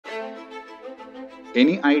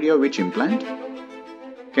Any idea which implant?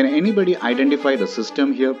 Can anybody identify the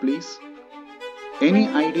system here, please? Any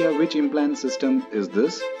idea which implant system is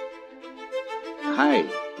this? Hi,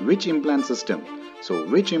 which implant system? So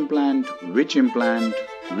which implant, which implant,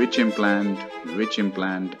 which implant, which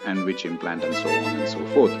implant, and which implant, and so on and so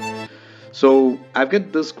forth. So I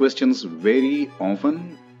get these questions very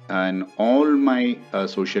often in all my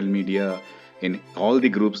social media, in all the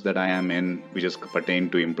groups that I am in, which is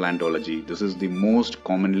pertain to implantology. This is the most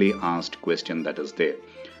commonly asked question that is there.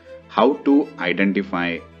 How to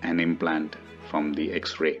identify an implant from the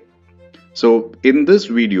X-ray? So in this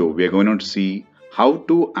video, we are going to see how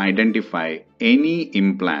to identify any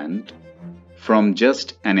implant from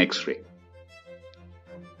just an X-ray.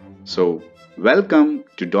 So welcome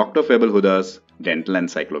to Dr. Febel Huda's Dental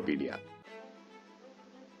Encyclopedia.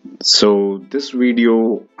 So this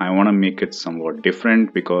video, I want to make it somewhat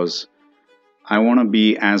different because I want to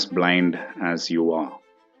be as blind as you are.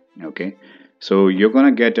 Okay, so you're going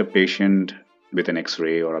to get a patient with an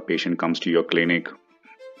X-ray, or a patient comes to your clinic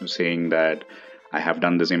saying that I have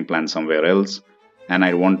done this implant somewhere else and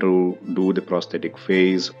I want to do the prosthetic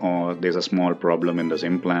phase, or there's a small problem in this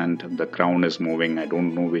implant, the crown is moving, I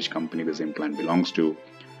don't know which company this implant belongs to.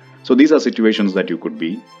 So these are situations that you could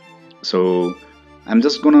be. So I'm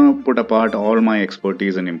just gonna put apart all my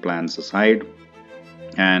expertise in implants aside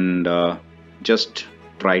and just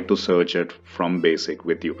try to search it from basic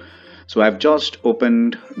with you. So I've just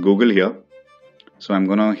opened Google here. So I'm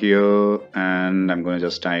gonna here and I'm gonna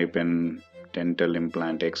just type in dental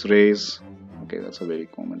implant X-rays. Okay, that's a very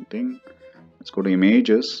common thing. Let's go to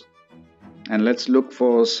images and let's look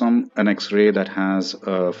for an X-ray that has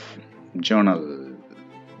a journal,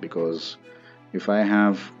 because if I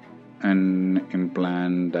have an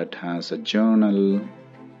implant that has a journal,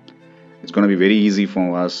 it's going to be very easy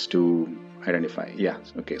for us to identify. Yeah,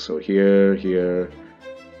 okay, so here,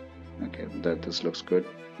 okay, this looks good.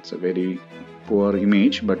 It's a very poor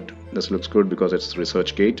image, but this looks good because it's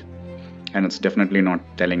ResearchGate and it's definitely not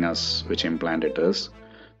telling us which implant it is.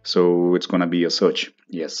 So it's going to be a search.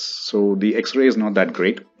 Yes, so the X-ray is not that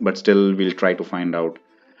great, but still we'll try to find out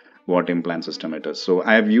what implant system it is. So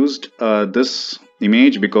I have used this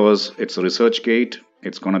image because it's a ResearchGate.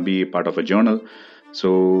 It's going to be part of a journal.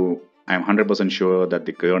 So I'm 100% sure that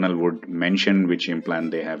the journal would mention which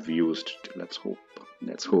implant they have used. Let's hope.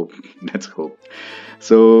 Let's hope. Let's hope.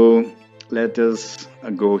 So let us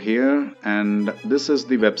go here, and this is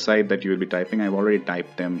the website that you will be typing. I've already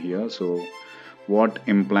typed them here. So what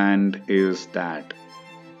implant is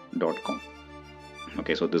that.com.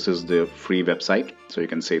 Okay, so this is the free website. So you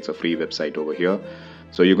can say it's a free website over here.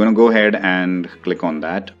 So you're going to go ahead and click on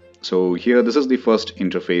that. So here, this is the first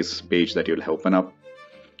interface page that you'll open up.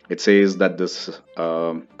 It says that this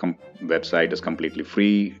website is completely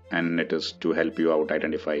free and it is to help you out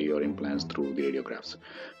identify your implants through the radiographs.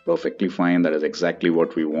 Perfectly fine. That is exactly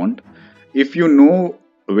what we want. If you know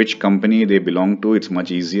which company they belong to, it's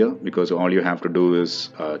much easier because all you have to do is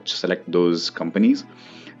select those companies,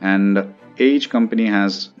 and each company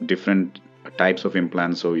has different types of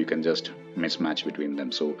implants, so you can just mismatch between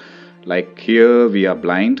them. So like here we are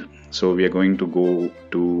blind, so we are going to go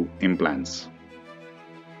to implants.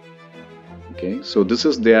 Okay, so this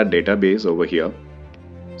is their database over here.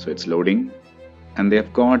 So it's loading and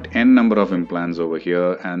they've got n number of implants over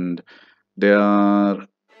here, and there are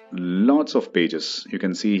lots of pages. You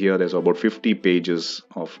can see here there's about 50 pages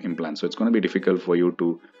of implants, so it's going to be difficult for you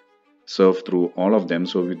to surf through all of them.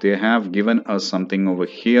 So they have given us something over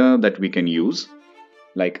here that we can use,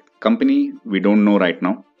 like company we don't know right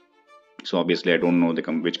now, so obviously I don't know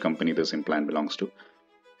which company this implant belongs to.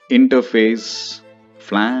 Interface,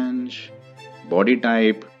 flange, body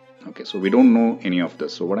type. Okay, so we don't know any of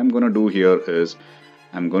this. So what I'm going to do here is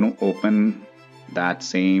I'm going to open that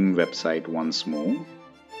same website once more.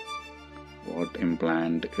 What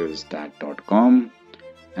implant is that.com,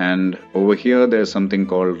 and over here there's something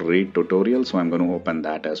called read tutorial, so I'm going to open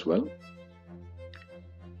that as well.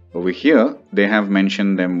 Over here they have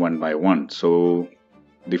mentioned them one by one. So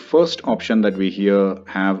the first option that we here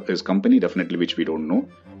have is company, definitely, which we don't know,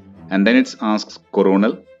 and then it asks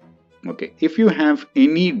coronal. Okay, if you have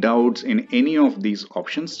any doubts in any of these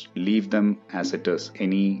options, leave them as it is.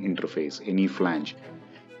 Any interface, any flange,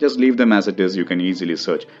 just leave them as it is. You can easily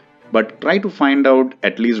search, but try to find out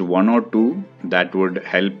at least one or two that would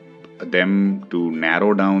help them to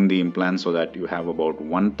narrow down the implant, so that you have about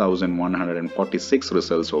 1146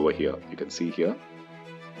 results over here. You can see here.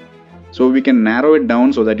 So we can narrow it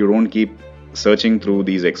down so that you don't keep searching through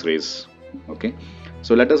these X-rays. Okay,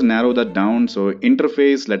 so let us narrow that down. So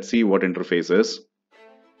interface, let's see what interface is.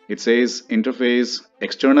 It says interface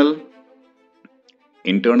external,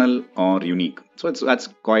 internal or unique. So that's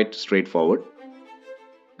quite straightforward.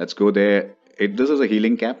 Let's go there. This is a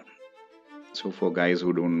healing cap. So for guys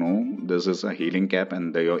who don't know, this is a healing cap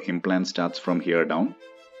and your implant starts from here down.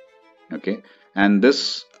 Okay. And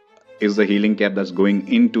this is the healing cap that's going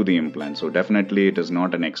into the implant. So definitely it is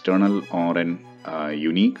not an external or an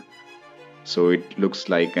unique. So it looks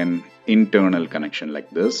like an internal connection like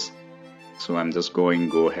this. So I'm just go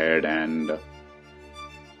ahead and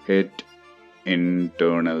hit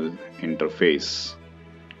internal interface.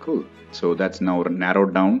 Cool. So that's now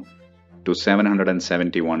narrowed down to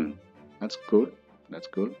 771. That's good. That's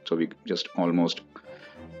good. So we just almost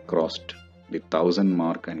crossed the 1000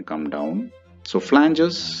 mark and come down. So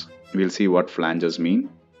flanges, we'll see what flanges mean.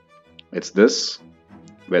 It's this,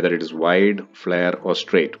 whether it is wide, flare or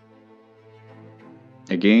straight.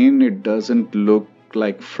 Again, it doesn't look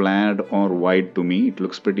like flared or wide to me. It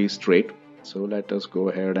looks pretty straight. So let us go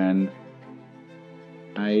ahead and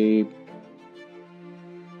type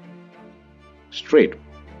straight.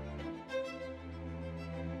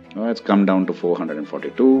 Let's come down to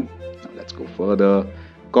 442. Now let's go further.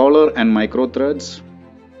 Collar and micro threads.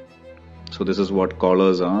 So this is what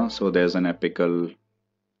collars are. So there's an apical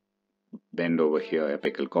bend over here,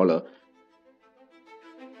 apical collar.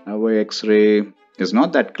 Our X-ray is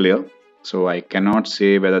not that clear, so I cannot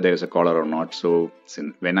say whether there is a collar or not. So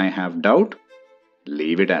when I have doubt,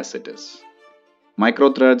 leave it as it is.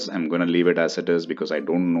 Micro threads, I'm going to leave it as it is because I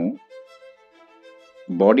don't know.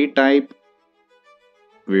 Body type,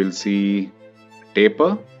 we'll see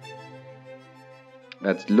taper.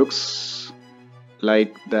 That looks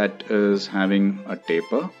like that is having a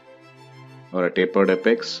taper or a tapered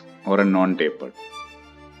apex or a non-tapered.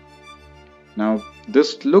 Now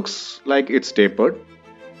this looks like it's tapered.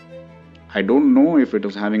 I don't know if it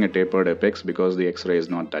is having a tapered apex because the X-ray is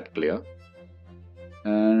not that clear.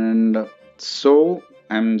 And so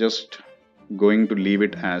I'm just going to leave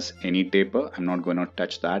it as any taper. I'm not going to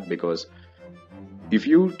touch that because if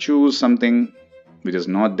you choose something which is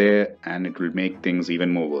not there, and it will make things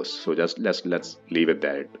even more worse. So just let's leave it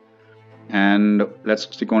there. And let's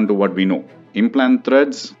stick on to what we know. Implant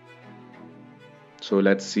threads. So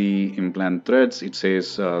let's see implant threads. It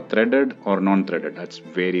says threaded or non-threaded. That's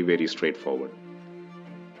very straightforward.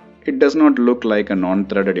 It does not look like a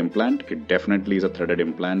non-threaded implant. It definitely is a threaded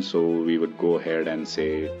implant. So we would go ahead and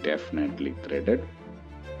say definitely threaded.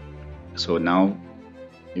 So now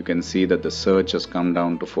you can see that the search has come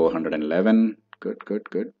down to 411.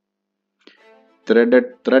 Good.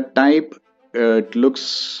 Threaded thread type. It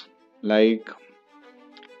looks like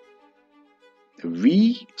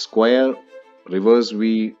V, square, reverse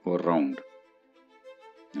V or round.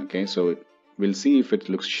 Okay, so we'll see if it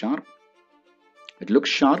looks sharp. It looks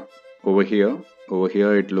sharp over here. Over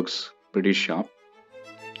here it looks pretty sharp.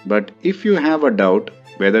 But if you have a doubt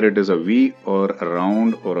whether it is a V or a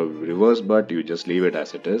round or a reverse butt, you just leave it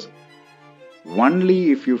as it is.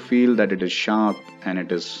 Only if you feel that it is sharp and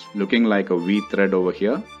it is looking like a V thread over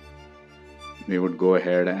here, we would go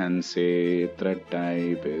ahead and say thread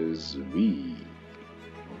type is V.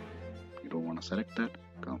 You don't want to select that?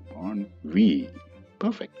 Come on, V.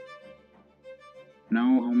 Perfect.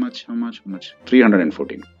 Now how much?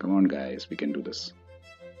 314. Come on guys, we can do this.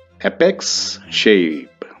 Apex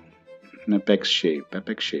shape. Apex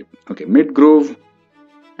shape. Okay, mid groove.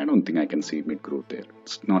 I don't think I can see mid groove there.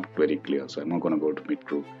 It's not very clear, so I'm not going to go to mid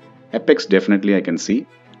groove. Apex definitely I can see.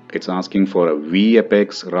 It's asking for a V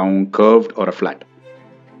apex, round, curved or a flat.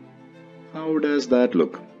 How does that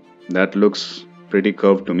look? That looks pretty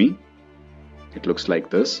curved to me. It looks like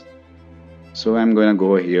this. So I'm going to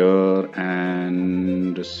go here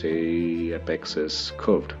and say apex is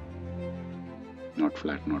curved. Not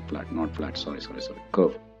flat. Sorry.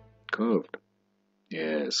 Curved.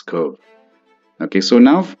 Yes, curved. Okay, so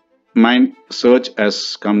now my search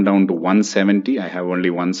has come down to 170. I have only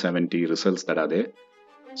 170 results that are there.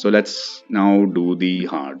 So let's now do the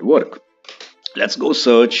hard work. Let's go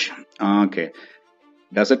search. Okay.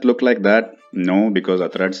 Does it look like that? No, because our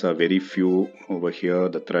threads are very few over here.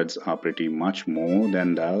 The threads are pretty much more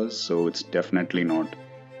than those. So it's definitely not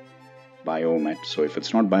biomet. So if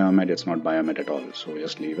it's not biomet, it's not biomet at all. So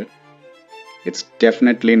just leave it. It's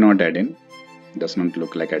definitely not add-in. Does not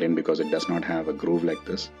look like add-in because it does not have a groove like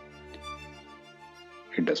this.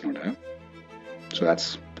 It does not have. So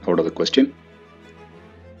that's out of the question.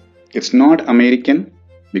 It's not American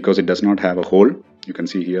because it does not have a hole. You can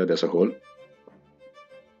see here there's a hole.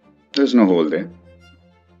 There's no hole there.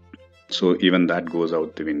 So even that goes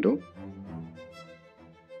out the window.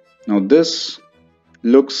 Now this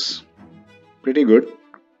looks pretty good.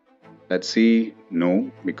 Let's see. No,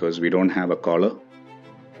 because we don't have a collar.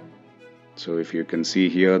 So if you can see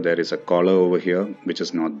here, there is a collar over here which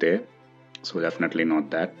is not there, so definitely not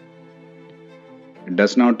that. It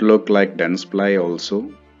does not look like dense ply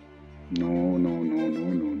also. No, no, no, no,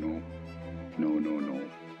 no, no, no, no, no,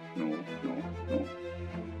 no, no, no,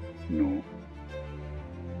 no,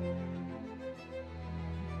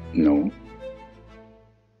 no,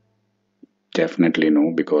 definitely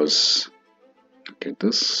no, because okay,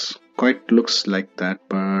 this quite looks like that,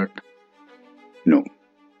 but no.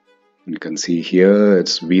 You can see here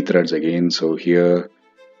it's V threads again, so here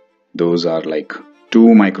those are like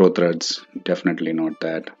two micro threads. Definitely not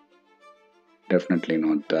that. Definitely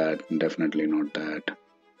not that. Definitely not that.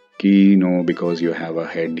 Key, no, because you have a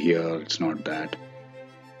head here. It's not that.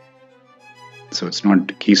 So it's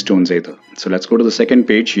not keystones either. So let's go to the second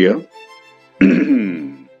page here.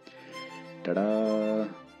 Ta-da!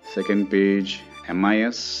 Second page,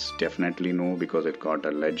 MIS. Definitely no, because it got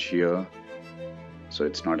a ledge here. So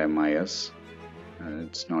it's not MIS.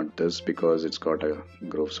 It's not this because it's got a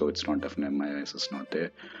groove, so it's not definitely MIS. It's not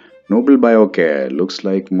there. Mobile Biocare. Looks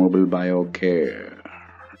like Mobile Biocare.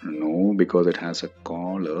 No, because it has a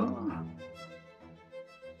collar.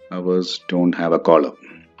 Ours don't have a collar.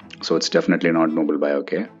 So it's definitely not Mobile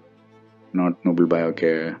Biocare. Not Mobile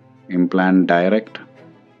Biocare. Implant Direct.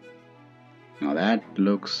 Now that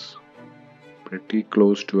looks pretty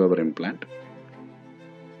close to our implant.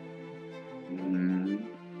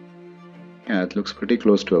 Yeah, it looks pretty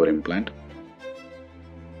close to our implant.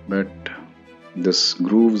 But these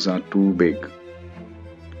grooves are too big.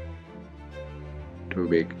 Too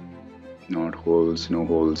big. Not holes, no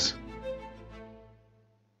holes.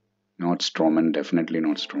 Not Stroman, definitely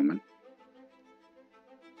not Stroman.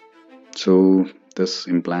 So this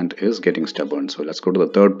implant is getting stubborn. So let's go to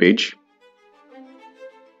the third page.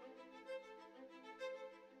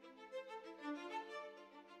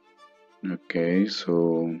 Okay,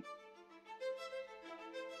 so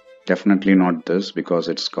definitely not this because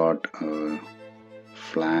it's got a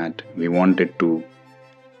flat. We want it to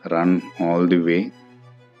run all the way.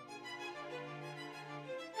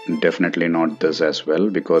 Definitely not this as well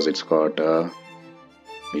because it's got a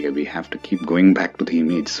we have to keep going back to the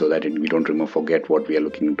image so that we don't forget what we are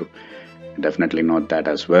looking into. Definitely not that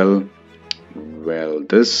as well. Well,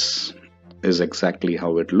 this is exactly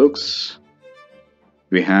how it looks.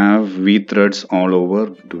 We have V threads all over.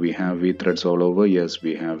 Do we have V threads all over? Yes,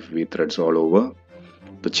 we have V threads all over.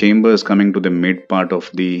 The chamber is coming to the mid part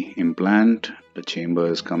of the implant. The chamber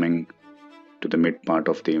is coming to the mid part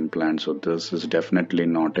of the implant. So this is definitely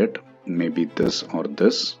not it. Maybe this or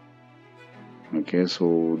this. Okay,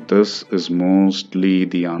 so this is mostly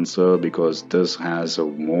the answer because this has a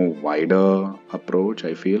more wider approach,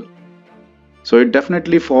 I feel. So it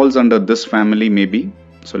definitely falls under this family maybe.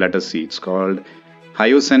 So let us see. It's called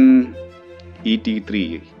Hyoscine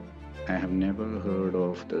ET3. I have never heard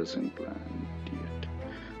of this implant yet.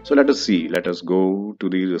 So let us see. Let us go to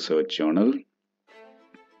the research journal.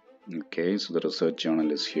 Okay, so the research journal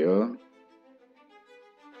is here.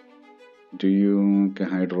 Do you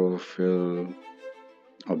hydrophil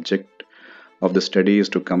object of the study is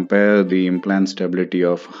to compare the implant stability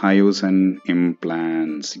of Hyoscine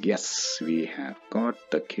implants. Yes, we have got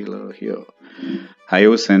the killer here.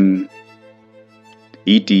 Hyoscine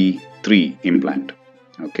ET3 implant.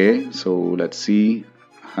 Okay, so let's see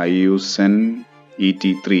Hyoscine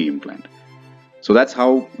ET3 implant. So that's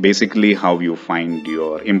how basically how you find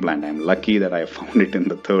your implant. I'm lucky that I found it in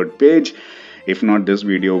the third page. If not, this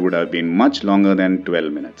video would have been much longer than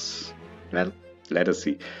 12 minutes. Well, let us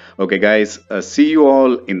see. Okay guys, see you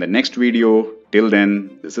all in the next video. Till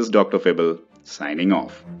then, this is Dr. Fibble signing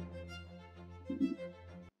off.